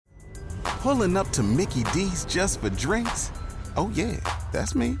Pulling up to Mickey D's just for drinks? Oh yeah,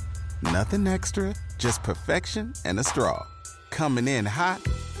 that's me. Nothing extra, just perfection and a straw. Coming in hot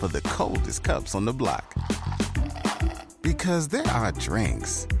for the coldest cups on the block. Because there are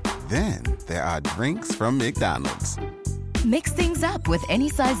drinks. Then there are drinks from McDonald's. Mix things up with any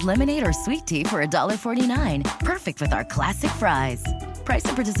size lemonade or sweet tea for $1.49. Perfect with our classic fries. Price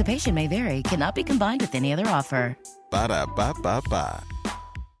and participation may vary. Cannot be combined with any other offer. Ba-da-ba-ba-ba.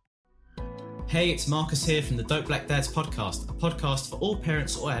 Hey, it's Marcus here from the Dope Black Dads podcast, a podcast for all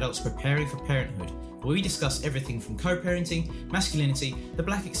parents or adults preparing for parenthood, where we discuss everything from co-parenting, masculinity, the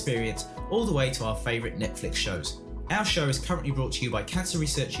black experience, all the way to our favourite Netflix shows. Our show is currently brought to you by Cancer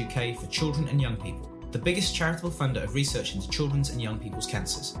Research UK for children and young people, the biggest charitable funder of research into children's and young people's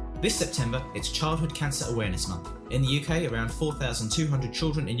cancers. This September, it's Childhood Cancer Awareness Month. In the UK, around 4,200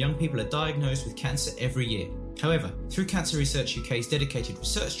 children and young people are diagnosed with cancer every year. However, through Cancer Research UK's dedicated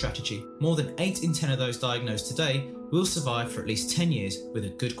research strategy, more than 8 in 10 of those diagnosed today will survive for at least 10 years with a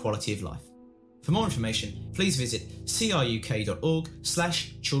good quality of life. For more information, please visit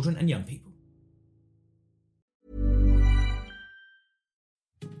cruk.org/children and young people.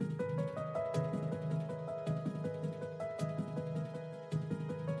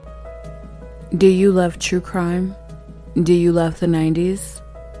 Do you love true crime? Do you love the 90s?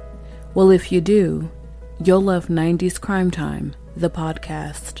 Well, if you do, you'll love 90s Crime Time, the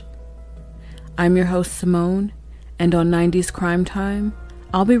podcast. I'm your host, Simone, and on 90s Crime Time,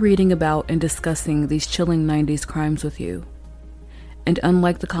 I'll be reading about and discussing these chilling 90s crimes with you. And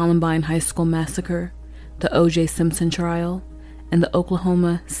unlike the Columbine High School massacre, the O.J. Simpson trial, and the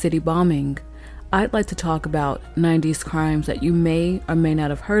Oklahoma City bombing, I'd like to talk about 90s crimes that you may or may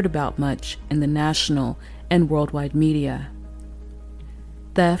not have heard about much in the national and worldwide media.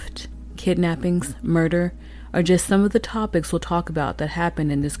 Theft, kidnappings, murder are just some of the topics we'll talk about that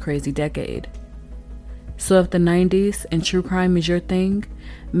happened in this crazy decade. So if the 90s and true crime is your thing,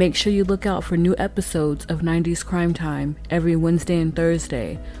 make sure you look out for new episodes of 90s Crime Time every Wednesday and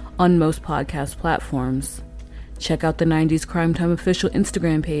Thursday on most podcast platforms. Check out the 90s Crime Time official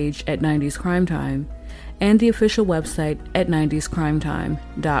Instagram page at 90s Crime Time and the official website at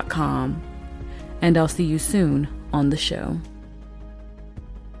 90scrimetime.com. And I'll see you soon on the show.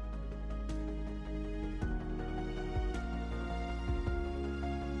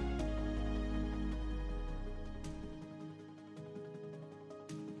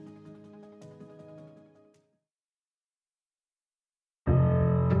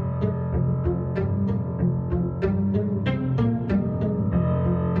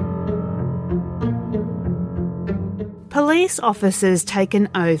 Police officers take an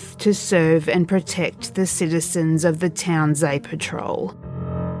oath to serve and protect the citizens of the Townsay Patrol.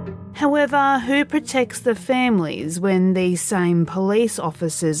 However, who protects the families when these same police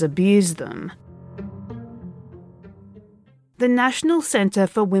officers abuse them? The National Centre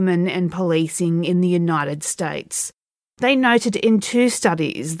for Women and Policing in the United States. They noted in 2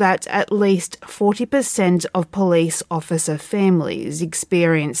 studies that at least 40% of police officer families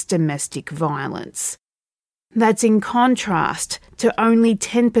experience domestic violence. That's in contrast to only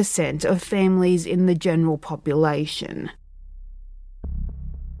 10% of families in the general population.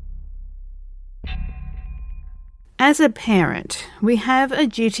 As a parent, we have a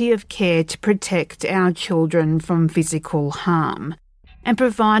duty of care to protect our children from physical harm and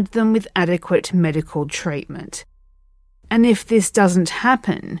provide them with adequate medical treatment. And if this doesn't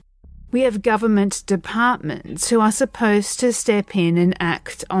happen, we have government departments who are supposed to step in and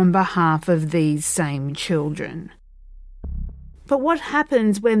act on behalf of these same children. But what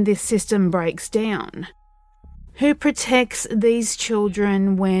happens when this system breaks down? Who protects these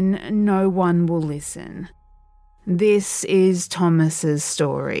children when no one will listen? This is Thomas's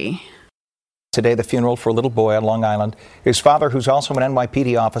story. Today, the funeral for a little boy on Long Island. His father, who's also an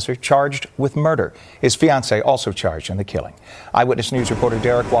NYPD officer, charged with murder. His fiancée also charged in the killing. Eyewitness News reporter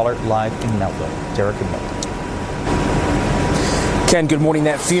Derek Waller live in Melville. Derek in Melville. Ken, good morning.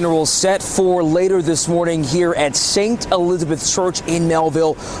 That funeral set for later this morning here at St. Elizabeth's Church in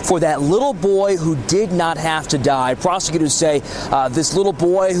Melville for that little boy who did not have to die. Prosecutors say this little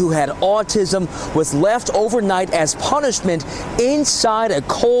boy who had autism was left overnight as punishment inside a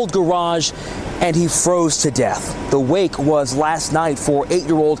cold garage, and he froze to death. The wake was last night for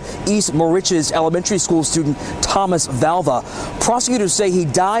 8-year-old East Moriches Elementary School student Thomas Valva. Prosecutors say he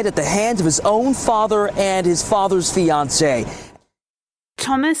died at the hands of his own father and his father's fiancée.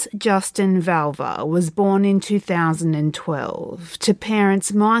 Thomas Justin Valva was born in 2012 to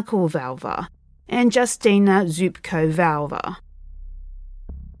parents Michael Valva and Justina Zupko Valva.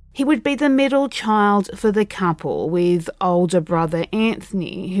 He would be the middle child for the couple, with older brother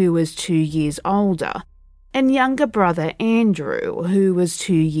Anthony, who was 2 years older, and younger brother Andrew, who was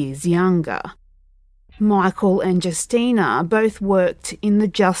 2 years younger. Michael and Justina both worked in the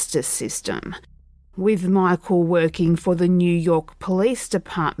justice system, with Michael working for the New York Police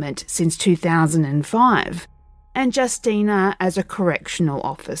Department since 2005, and Justina as a correctional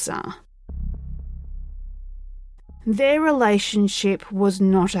officer. Their relationship was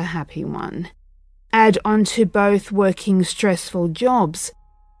not a happy one. Add on to both working stressful jobs,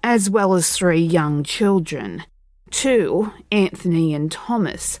 as well as 3 young children, 2, Anthony and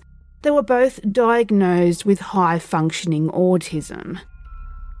Thomas. They were both diagnosed with high-functioning autism.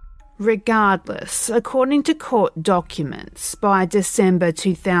 Regardless, according to court documents, by December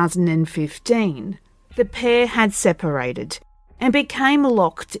 2015, the pair had separated and became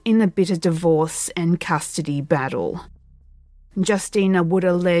locked in a bitter divorce and custody battle. Justina would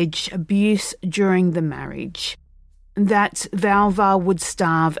allege abuse during the marriage, that Valva would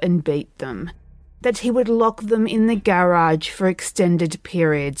starve and beat them, that he would lock them in the garage for extended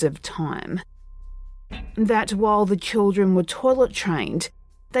periods of time, that while the children were toilet trained,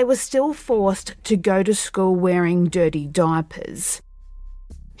 they were still forced to go to school wearing dirty diapers.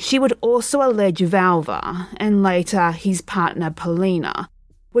 She would also allege Valva, and later his partner Paulina,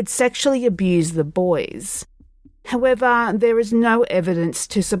 would sexually abuse the boys. However, there is no evidence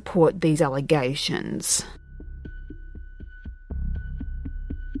to support these allegations.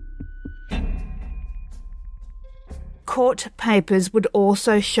 Court papers would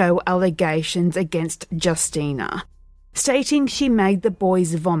also show allegations against Justina, stating she made the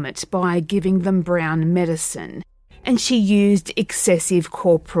boys vomit by giving them brown medicine, and she used excessive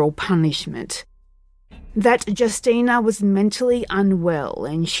corporal punishment. That Justina was mentally unwell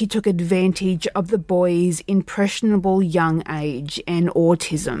and she took advantage of the boys' impressionable young age and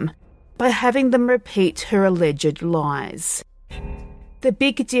autism by having them repeat her alleged lies. The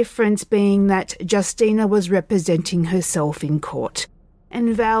big difference being that Justina was representing herself in court,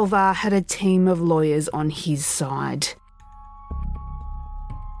 and Valva had a team of lawyers on his side.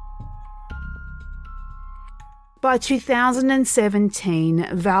 By 2017,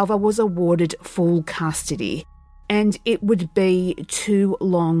 Valva was awarded full custody, and it would be 2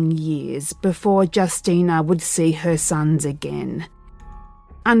 long years before Justina would see her sons again.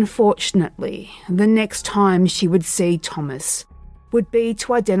 Unfortunately, the next time she would see Thomas would be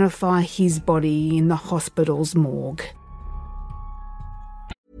to identify his body in the hospital's morgue.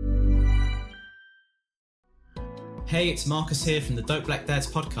 Hey, it's Marcus here from the Dope Black Dads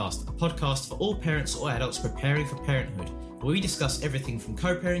podcast, a podcast for all parents or adults preparing for parenthood, where we discuss everything from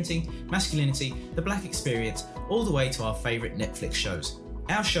co-parenting, masculinity, the black experience, all the way to our favourite Netflix shows.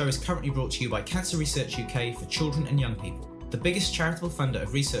 Our show is currently brought to you by Cancer Research UK for children and young people, the biggest charitable funder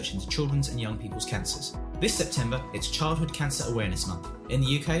of research into children's and young people's cancers. This September, it's Childhood Cancer Awareness Month. In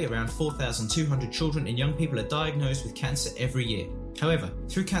the UK, around 4,200 children and young people are diagnosed with cancer every year. However,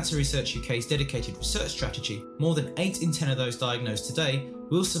 through Cancer Research UK's dedicated research strategy, more than 8 in 10 of those diagnosed today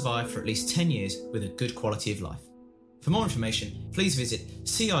will survive for at least 10 years with a good quality of life. For more information, please visit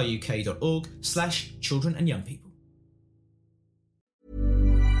cruk.org/children and young people.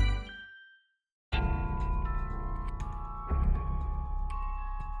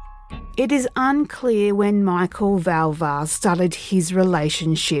 It is unclear when Michael Valva started his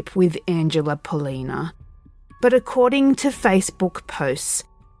relationship with Angela Paulina, but according to Facebook posts,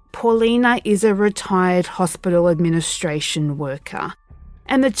 Paulina is a retired hospital administration worker,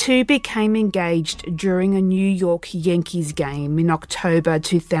 and the two became engaged during a New York Yankees game in October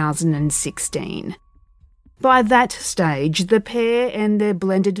 2016. By that stage, the pair and their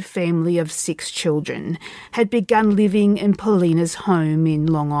blended family of 6 children had begun living in Paulina's home in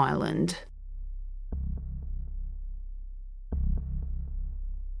Long Island.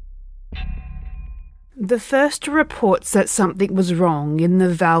 The first reports that something was wrong in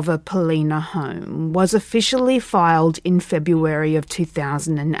the Valva Paulina home was officially filed in February of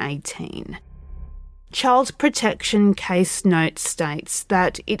 2018. Child Protection case note states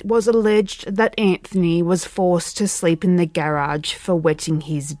that it was alleged that Anthony was forced to sleep in the garage for wetting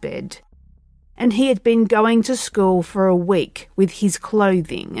his bed, and he had been going to school for a week with his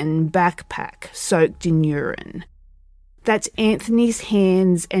clothing and backpack soaked in urine. That Anthony's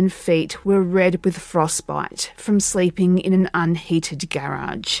hands and feet were red with frostbite from sleeping in an unheated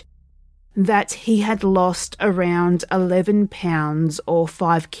garage. That he had lost around 11 pounds or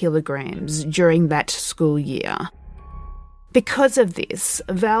 5 kilograms during that school year. Because of this,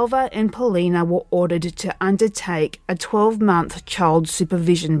 Valva and Paulina were ordered to undertake a 12-month child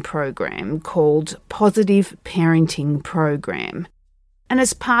supervision program called Positive Parenting Program. and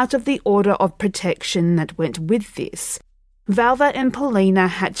as part of the order of protection that went with this, Valva and Paulina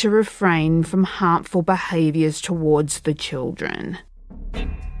had to refrain from harmful behaviours towards the children.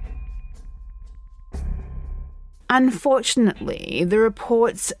 Unfortunately, the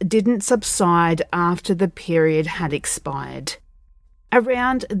reports didn't subside after the period had expired.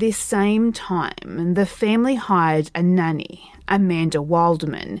 Around this same time, the family hired a nanny, Amanda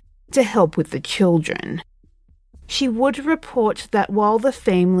Wildman, to help with the children. She would report that while the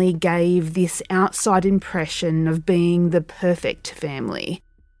family gave this outside impression of being the perfect family,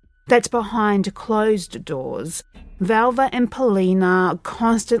 that behind closed doors, Valva and Paulina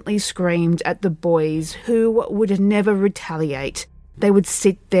constantly screamed at the boys who would never retaliate. They would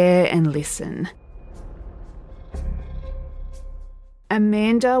sit there and listen.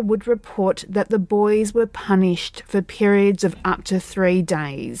 Amanda would report that the boys were punished for periods of up to 3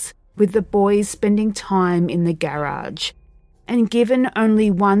 days, with the boys spending time in the garage, and given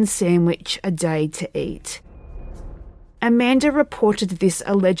only 1 sandwich a day to eat. Amanda reported this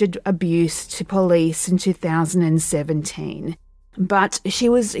alleged abuse to police in 2017, but she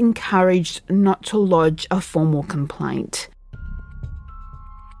was encouraged not to lodge a formal complaint.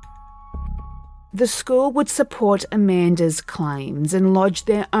 The school would support Amanda's claims and lodge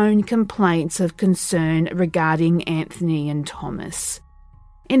their own complaints of concern regarding Anthony and Thomas.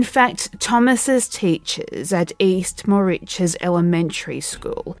 In fact, Thomas's teachers at East Moriches Elementary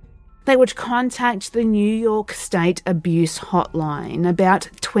School, they would contact the New York State Abuse Hotline about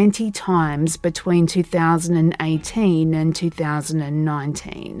 20 times between 2018 and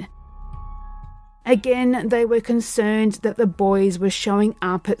 2019. Again, they were concerned that the boys were showing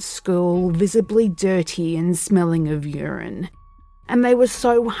up at school visibly dirty and smelling of urine, and they were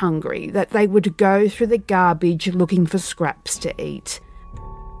so hungry that they would go through the garbage looking for scraps to eat.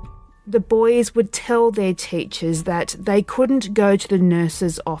 The boys would tell their teachers that they couldn't go to the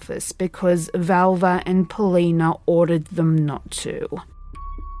nurse's office because Valva and Paulina ordered them not to.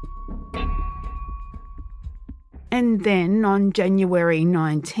 And then, on January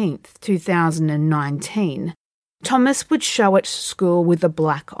 19th, 2019, Thomas would show at school with a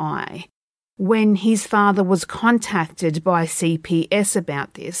black eye. When his father was contacted by CPS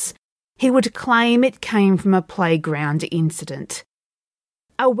about this, he would claim it came from a playground incident.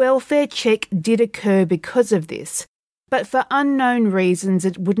 A welfare check did occur because of this, but for unknown reasons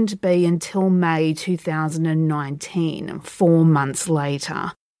it wouldn't be until May 2019, 4 months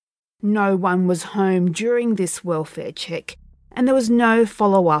later. No one was home during this welfare check, and there was no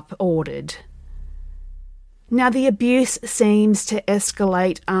follow-up ordered. Now the abuse seems to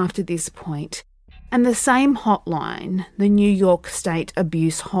escalate after this point, and the same hotline, the New York State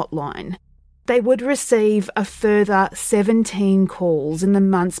Abuse Hotline, they would receive a further 17 calls in the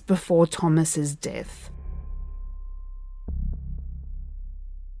months before Thomas's death.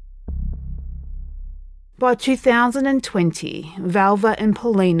 By 2020, Valva and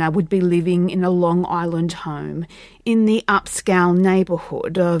Paulina would be living in a Long Island home in the upscale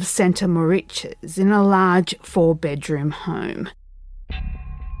neighbourhood of Santa Moriches in a large 4-bedroom home.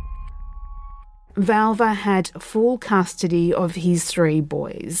 Valva had full custody of his 3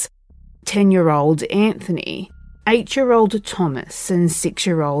 boys, 10-year-old Anthony, 8-year-old Thomas and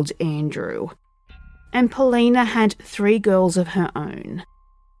 6-year-old Andrew. And Paulina had 3 girls of her own,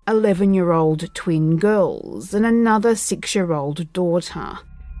 11-year-old twin girls and another 6-year-old daughter.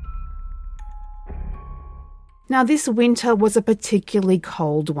 Now this winter was a particularly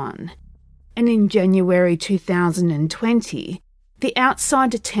cold one, and in January 2020, the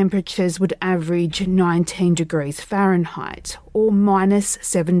outside temperatures would average 19 degrees Fahrenheit or minus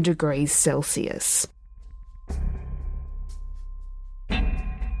 7 degrees Celsius.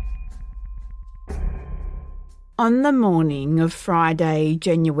 On the morning of Friday,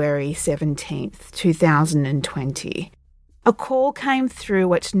 January 17th, 2020, a call came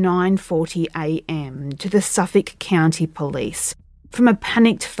through at 9:40 a.m. to the Suffolk County Police from a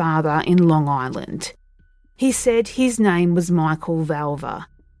panicked father in Long Island. He said his name was Michael Valva,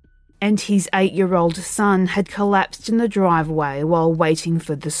 and his 8-year-old son had collapsed in the driveway while waiting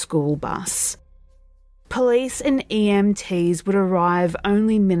for the school bus. Police and EMTs would arrive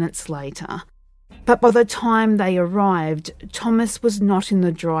only minutes later, but by the time they arrived, Thomas was not in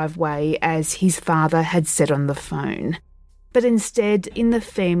the driveway as his father had said on the phone, but instead in the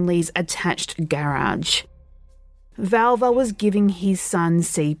family's attached garage. Valva was giving his son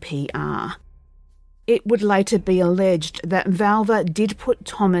CPR. It would later be alleged that Valva did put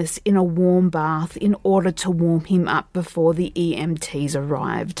Thomas in a warm bath in order to warm him up before the EMTs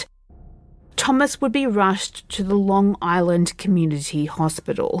arrived. Thomas would be rushed to the Long Island Community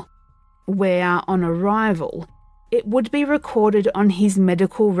Hospital, where, on arrival, it would be recorded on his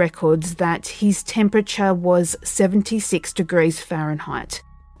medical records that his temperature was 76 degrees Fahrenheit,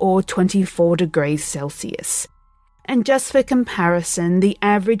 or 24 degrees Celsius. And just for comparison, the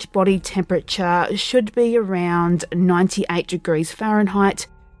average body temperature should be around 98 degrees Fahrenheit,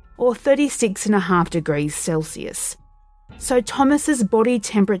 or 36.5 degrees Celsius. So Thomas's body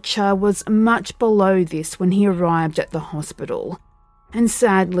temperature was much below this when he arrived at the hospital, and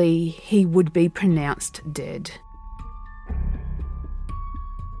sadly, he would be pronounced dead.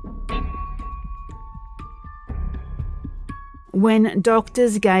 When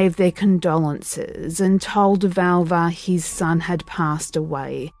doctors gave their condolences and told Valva his son had passed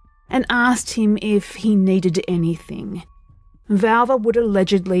away and asked him if he needed anything, Valva would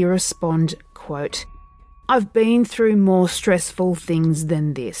allegedly respond, quote, "I've been through more stressful things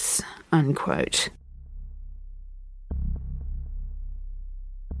than this," unquote.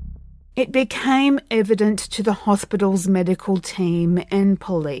 It became evident to the hospital's medical team and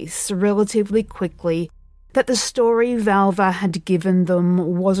police relatively quickly that the story Valva had given them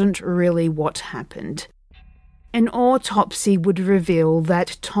wasn't really what happened. An autopsy would reveal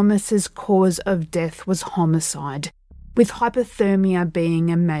that Thomas's cause of death was homicide, with hypothermia being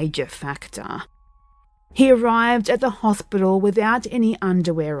a major factor. He arrived at the hospital without any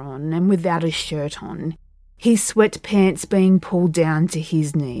underwear on and without a shirt on, his sweatpants being pulled down to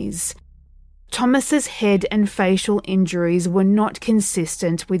his knees. Thomas's head and facial injuries were not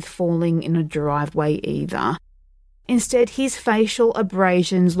consistent with falling in a driveway either. Instead, his facial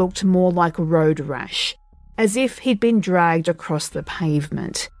abrasions looked more like road rash, as if he'd been dragged across the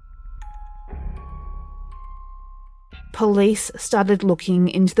pavement. Police started looking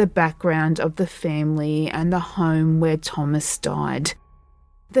into the background of the family and the home where Thomas died.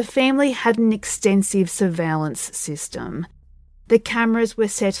 The family had an extensive surveillance system. The cameras were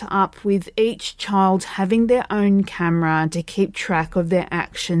set up with each child having their own camera to keep track of their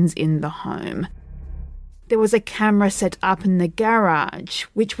actions in the home. There was a camera set up in the garage,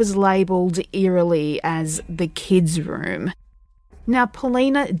 which was labelled eerily as the kids' room. Now,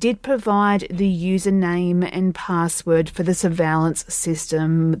 Paulina did provide the username and password for the surveillance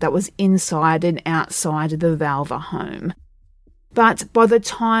system that was inside and outside the Valva home. But by the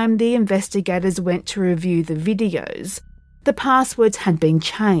time the investigators went to review the videos, the passwords had been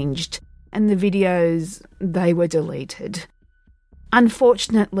changed, and the videos, they were deleted.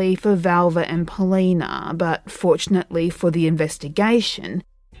 Unfortunately for Valva and Paulina, but fortunately for the investigation,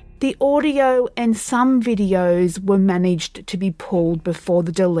 the audio and some videos were managed to be pulled before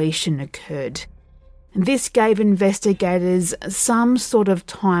the deletion occurred. This gave investigators some sort of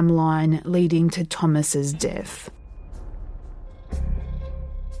timeline leading to Thomas's death.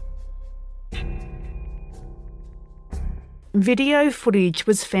 Video footage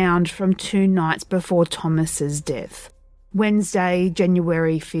was found from 2 nights before Thomas's death, Wednesday,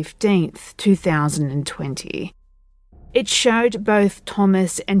 January 15th, 2020. It showed both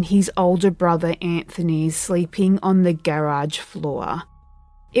Thomas and his older brother Anthony sleeping on the garage floor.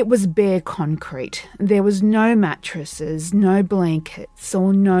 It was bare concrete. There was no mattresses, no blankets,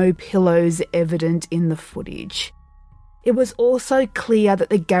 or no pillows evident in the footage. It was also clear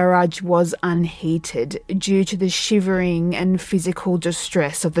that the garage was unheated due to the shivering and physical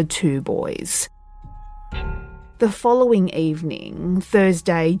distress of the 2 boys. The following evening,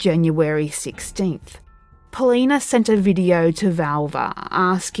 Thursday, January 16th, Paulina sent a video to Valva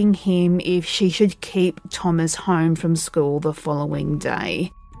asking him if she should keep Thomas home from school the following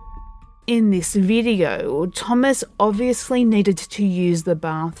day. In this video, Thomas obviously needed to use the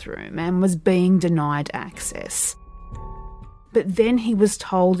bathroom and was being denied access. But then he was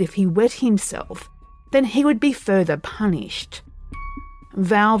told if he wet himself, then he would be further punished.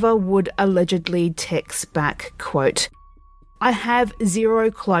 Valva would allegedly text back, quote, "I have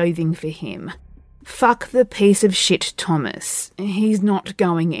 0 clothing for him. Fuck the piece of shit Thomas. He's not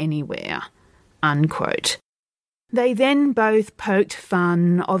going anywhere," unquote. They then both poked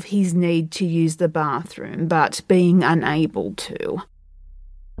fun of his need to use the bathroom, but being unable to.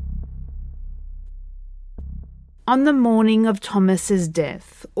 On the morning of Thomas's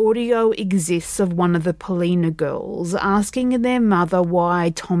death, audio exists of one of the Paulina girls asking their mother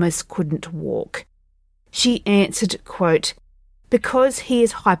why Thomas couldn't walk. She answered, quote, "Because he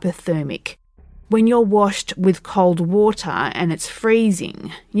is hypothermic. When you're washed with cold water and it's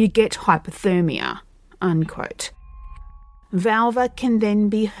freezing, you get hypothermia," unquote. Valva can then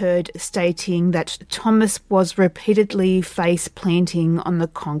be heard stating that Thomas was repeatedly face planting on the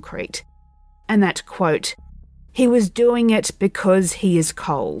concrete, and that, quote, "He was doing it because he is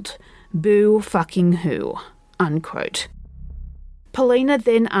cold. Boo fucking who," unquote. Paulina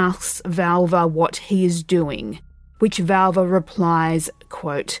then asks Valva what he is doing, which Valva replies,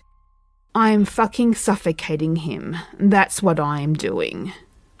 quote, "I am fucking suffocating him. That's what I am doing,"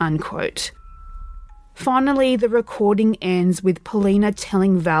 unquote. Finally, the recording ends with Polina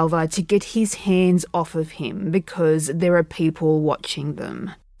telling Valva to get his hands off of him because there are people watching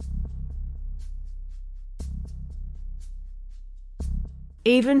them.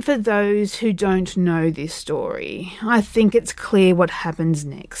 Even for those who don't know this story, I think it's clear what happens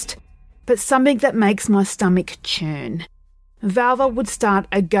next. But something that makes my stomach churn. Valva would start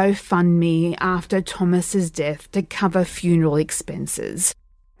a GoFundMe after Thomas's death to cover funeral expenses.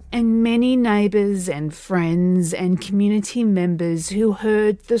 And many neighbours and friends and community members who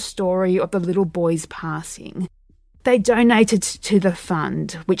heard the story of the little boy's passing, they donated to the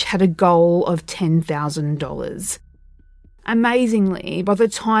fund, which had a goal of $10,000. Amazingly, by the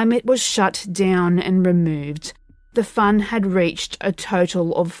time it was shut down and removed, the fund had reached a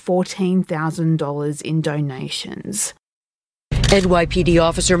total of $14,000 in donations. NYPD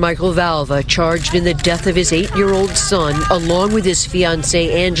officer Michael Valva, charged in the death of his 8-year-old son, along with his fiancée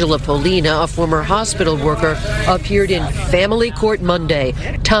Angela Polina, a former hospital worker, appeared in family court Monday.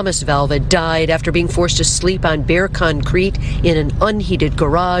 Thomas Valva died after being forced to sleep on bare concrete in an unheated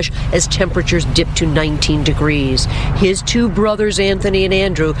garage as temperatures dipped to 19 degrees. His 2 brothers, Anthony and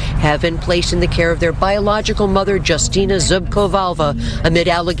Andrew, have been placed in the care of their biological mother, Justina Zubko Valva, amid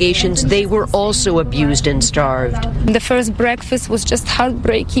allegations they were also abused and starved. The first breakfast was just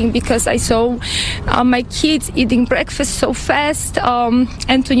heartbreaking because I saw my kids eating breakfast so fast.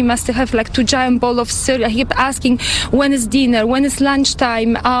 Anthony must have like 2 giant bowls of cereal. He kept asking, when is dinner, when is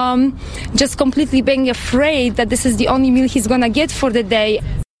lunchtime, just completely being afraid that this is the only meal he's gonna get for the day.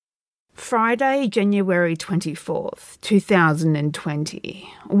 Friday, January 24th, 2020,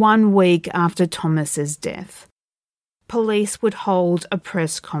 1 week after Thomas's death. Police would hold a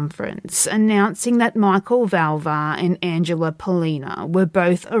press conference announcing that Michael Valva and Angela Polina were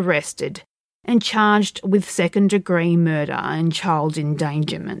both arrested and charged with second-degree murder and child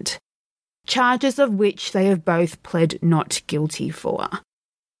endangerment, charges of which they have both pled not guilty for.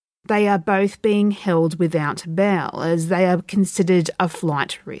 They are both being held without bail as they are considered a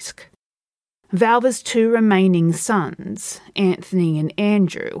flight risk. Valva's 2 remaining sons, Anthony and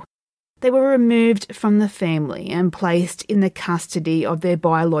Andrew, they were removed from the family and placed in the custody of their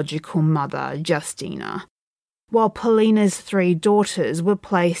biological mother, Justina, while Polina's 3 daughters were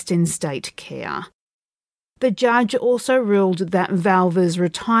placed in state care. The judge also ruled that Valva's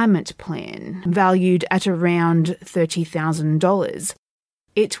retirement plan, valued at around $30,000,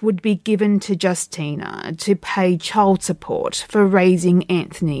 it would be given to Justina to pay child support for raising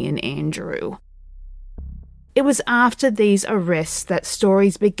Anthony and Andrew. It was after these arrests that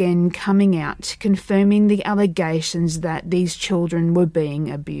stories began coming out confirming the allegations that these children were being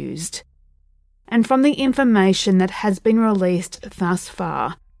abused. And from the information that has been released thus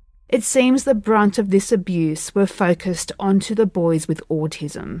far, it seems the brunt of this abuse were focused onto the boys with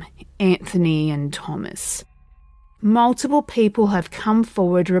autism, Anthony and Thomas. Multiple people have come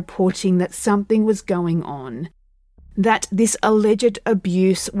forward reporting that something was going on, that this alleged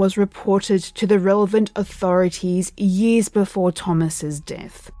abuse was reported to the relevant authorities years before Thomas's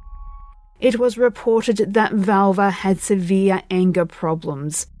death. It was reported that Valva had severe anger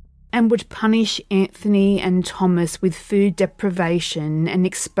problems and would punish Anthony and Thomas with food deprivation and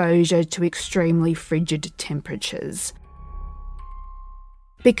exposure to extremely frigid temperatures.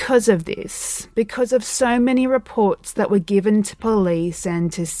 Because of this, because of so many reports that were given to police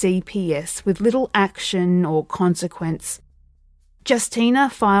and to CPS with little action or consequence,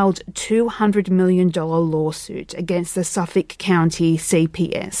 Justina filed a $200 million lawsuit against the Suffolk County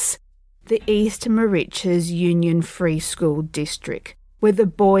CPS, the East Moriches Union Free School District, where the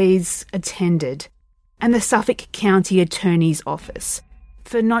boys attended, and the Suffolk County Attorney's Office,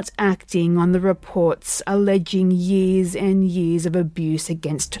 for not acting on the reports alleging years and years of abuse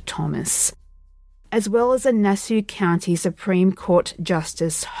against Thomas, as well as a Nassau County Supreme Court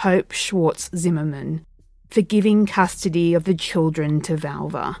Justice Hope Schwartz Zimmerman for giving custody of the children to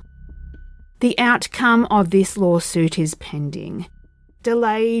Valva. The outcome of this lawsuit is pending,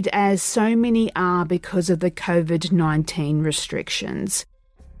 delayed as so many are because of the COVID-19 restrictions.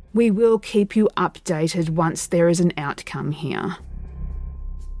 We will keep you updated once there is an outcome here.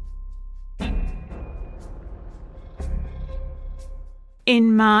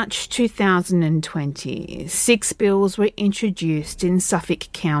 In March 2020, 6 bills were introduced in Suffolk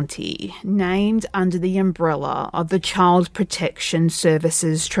County, named under the umbrella of the Child Protection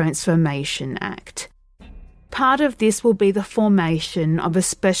Services Transformation Act. Part of this will be the formation of a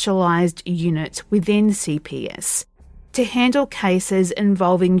specialised unit within CPS to handle cases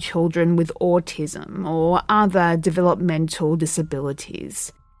involving children with autism or other developmental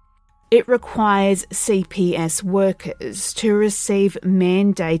disabilities. It requires CPS workers to receive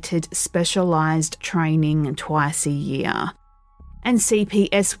mandated specialised training twice a year. And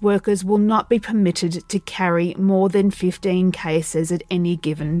CPS workers will not be permitted to carry more than 15 cases at any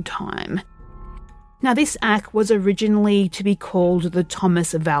given time. Now, this act was originally to be called the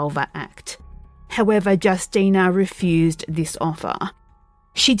Thomas Valva Act. However, Justina refused this offer.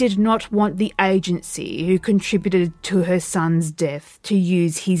 She did not want the agency who contributed to her son's death to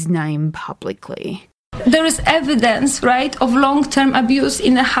use his name publicly. There is evidence, right, of long-term abuse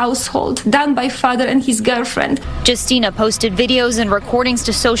in a household done by father and his girlfriend. Justina posted videos and recordings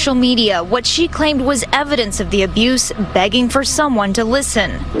to social media, what she claimed was evidence of the abuse, begging for someone to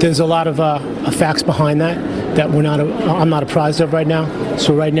listen. There's a lot of facts behind that I'm not apprised of right now.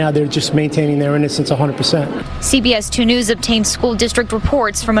 So right now they're just maintaining their innocence 100%. CBS 2 News obtained school district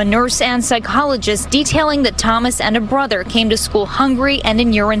reports from a nurse and psychologist detailing that Thomas and a brother came to school hungry and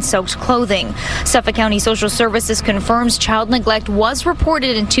in urine-soaked clothing. Suffolk County Social Services confirms child neglect was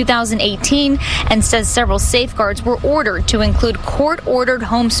reported in 2018 and says several safeguards were ordered to include court-ordered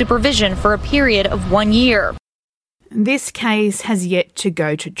home supervision for a period of 1 year. This case has yet to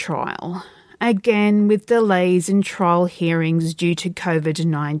go to trial, again with delays in trial hearings due to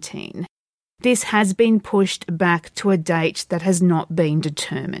COVID-19. This has been pushed back to a date that has not been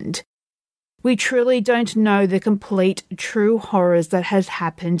determined. We truly don't know the complete true horrors that had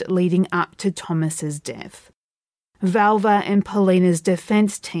happened leading up to Thomas's death. Valva and Paulina's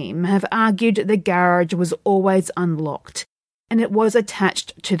defence team have argued the garage was always unlocked and it was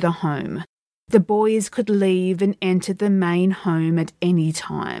attached to the home. The boys could leave and enter the main home at any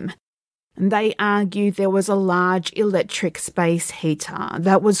time. They argue there was a large electric space heater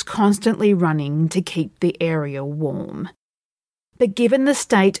that was constantly running to keep the area warm. But given the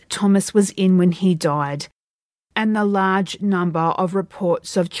state Thomas was in when he died, and the large number of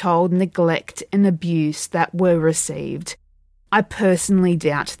reports of child neglect and abuse that were received, I personally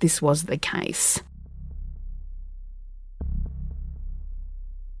doubt this was the case.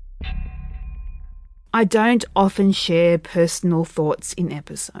 I don't often share personal thoughts in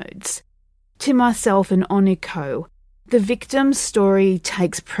episodes. To myself and Oniko, the victim's story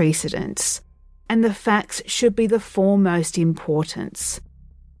takes precedence, and the facts should be the foremost importance.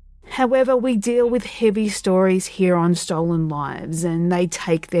 However, we deal with heavy stories here on Stolen Lives, and they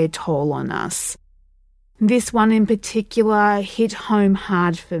take their toll on us. This one in particular hit home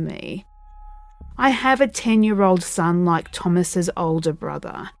hard for me. I have a 10-year-old son like Thomas's older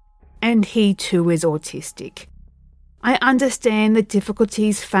brother, and he too is autistic. I understand the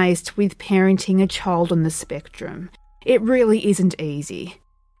difficulties faced with parenting a child on the spectrum. It really isn't easy.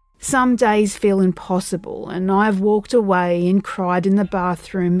 Some days feel impossible, and I've walked away and cried in the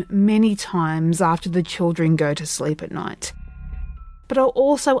bathroom many times after the children go to sleep at night. But I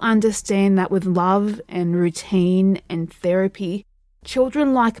also understand that with love and routine and therapy,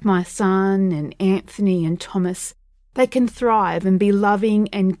 children like my son and Anthony and Thomas, they can thrive and be loving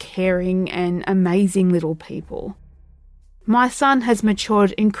and caring and amazing little people. My son has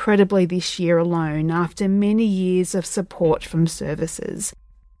matured incredibly this year alone after many years of support from services.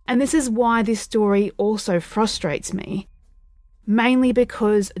 And this is why this story also frustrates me. Mainly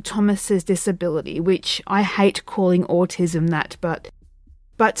because Thomas's disability, which I hate calling autism that, but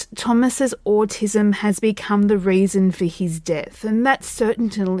Thomas's autism has become the reason for his death, and that's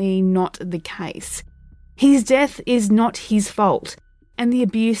certainly not the case. His death is not his fault, and the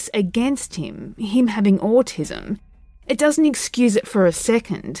abuse against him having autism, it doesn't excuse it for a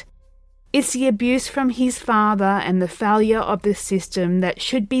second. It's the abuse from his father and the failure of the system that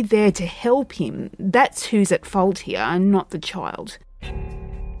should be there to help him. That's who's at fault here and not the child.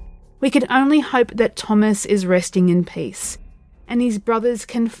 We can only hope that Thomas is resting in peace and his brothers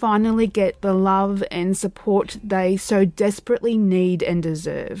can finally get the love and support they so desperately need and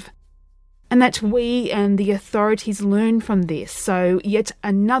deserve. And that we and the authorities learn from this so yet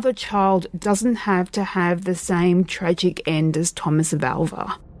another child doesn't have to have the same tragic end as Thomas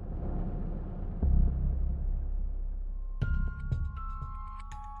Valva.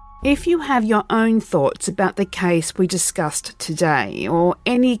 If you have your own thoughts about the case we discussed today, or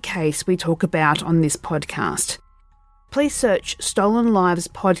any case we talk about on this podcast, please search Stolen Lives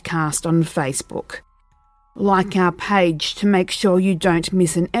Podcast on Facebook. Like our page to make sure you don't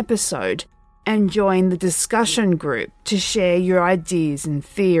miss an episode, and join the discussion group to share your ideas and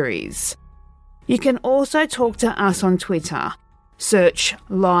theories. You can also talk to us on Twitter. Search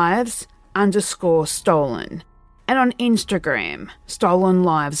lives_stolen. And on Instagram, Stolen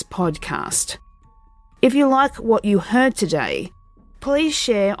Lives Podcast. If you like what you heard today, please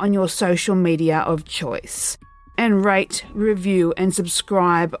share on your social media of choice and rate, review and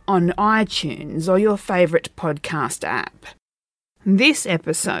subscribe on iTunes or your favourite podcast app. This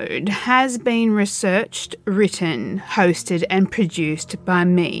episode has been researched, written, hosted and produced by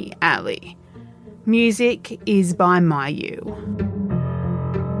me, Ali. Music is by Mayu.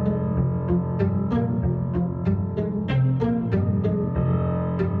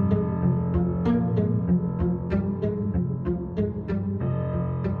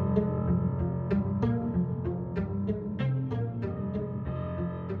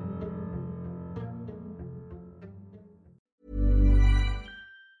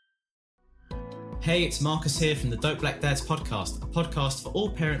 Hey, it's Marcus here from the Dope Black Dads podcast, a podcast for all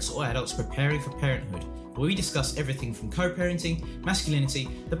parents or adults preparing for parenthood, where we discuss everything from co-parenting, masculinity,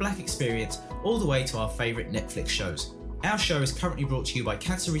 the black experience, all the way to our favourite Netflix shows. Our show is currently brought to you by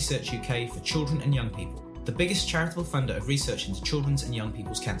Cancer Research UK for children and young people, the biggest charitable funder of research into children's and young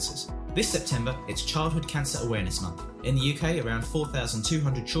people's cancers. This September, it's Childhood Cancer Awareness Month. In the UK, around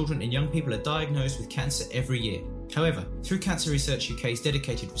 4,200 children and young people are diagnosed with cancer every year. However, through Cancer Research UK's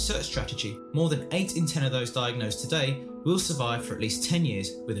dedicated research strategy, more than 8 in 10 of those diagnosed today will survive for at least 10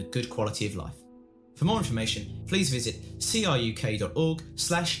 years with a good quality of life. For more information, please visit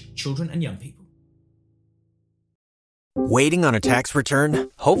cruk.org/children and young people. Waiting on a tax return?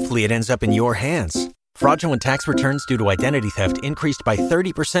 Hopefully it ends up in your hands. Fraudulent tax returns due to identity theft increased by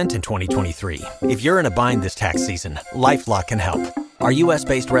 30% in 2023. If you're in a bind this tax season, LifeLock can help. Our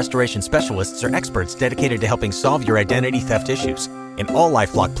U.S.-based restoration specialists are experts dedicated to helping solve your identity theft issues. And all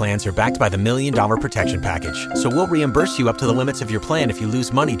LifeLock plans are backed by the $1 Million Protection Package. So we'll reimburse you up to the limits of your plan if you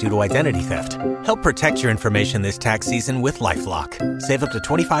lose money due to identity theft. Help protect your information this tax season with LifeLock. Save up to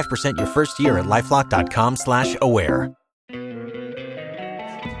 25% your first year at LifeLock.com/aware.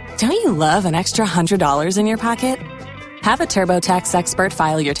 Don't you love an extra $100 in your pocket? Have a TurboTax expert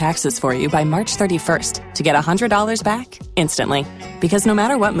file your taxes for you by March 31st to get $100 back instantly. Because no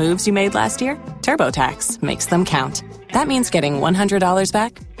matter what moves you made last year, TurboTax makes them count. That means getting $100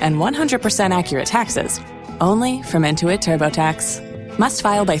 back and 100% accurate taxes, only from Intuit TurboTax. Must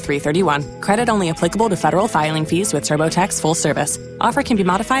file by 3/31. Credit only applicable to federal filing fees with TurboTax full service. Offer can be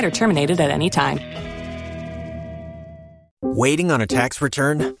modified or terminated at any time. Waiting on a tax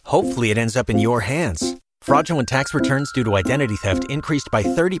return? Hopefully it ends up in your hands. Fraudulent tax returns due to identity theft increased by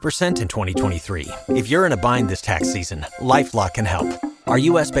 30% in 2023. If you're in a bind this tax season, LifeLock can help. Our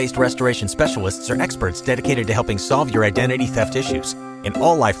U.S.-based restoration specialists are experts dedicated to helping solve your identity theft issues. And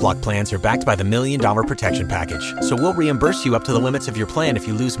all LifeLock plans are backed by the $1 Million Protection Package. So we'll reimburse you up to the limits of your plan if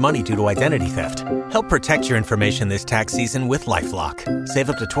you lose money due to identity theft. Help protect your information this tax season with LifeLock.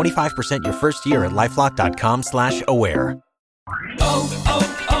 Save up to 25% your first year at LifeLock.com/aware.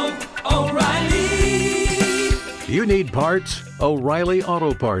 O'Reilly! You need parts? O'Reilly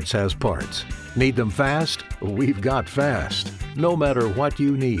Auto Parts has parts. Need them fast? We've got fast. No matter what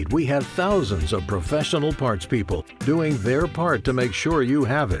you need, we have thousands of professional parts people doing their part to make sure you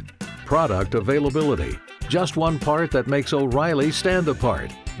have it. Product availability. Just one part that makes O'Reilly stand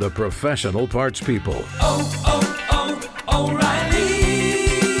apart. The professional parts people. O'Reilly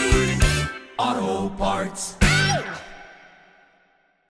Auto Parts.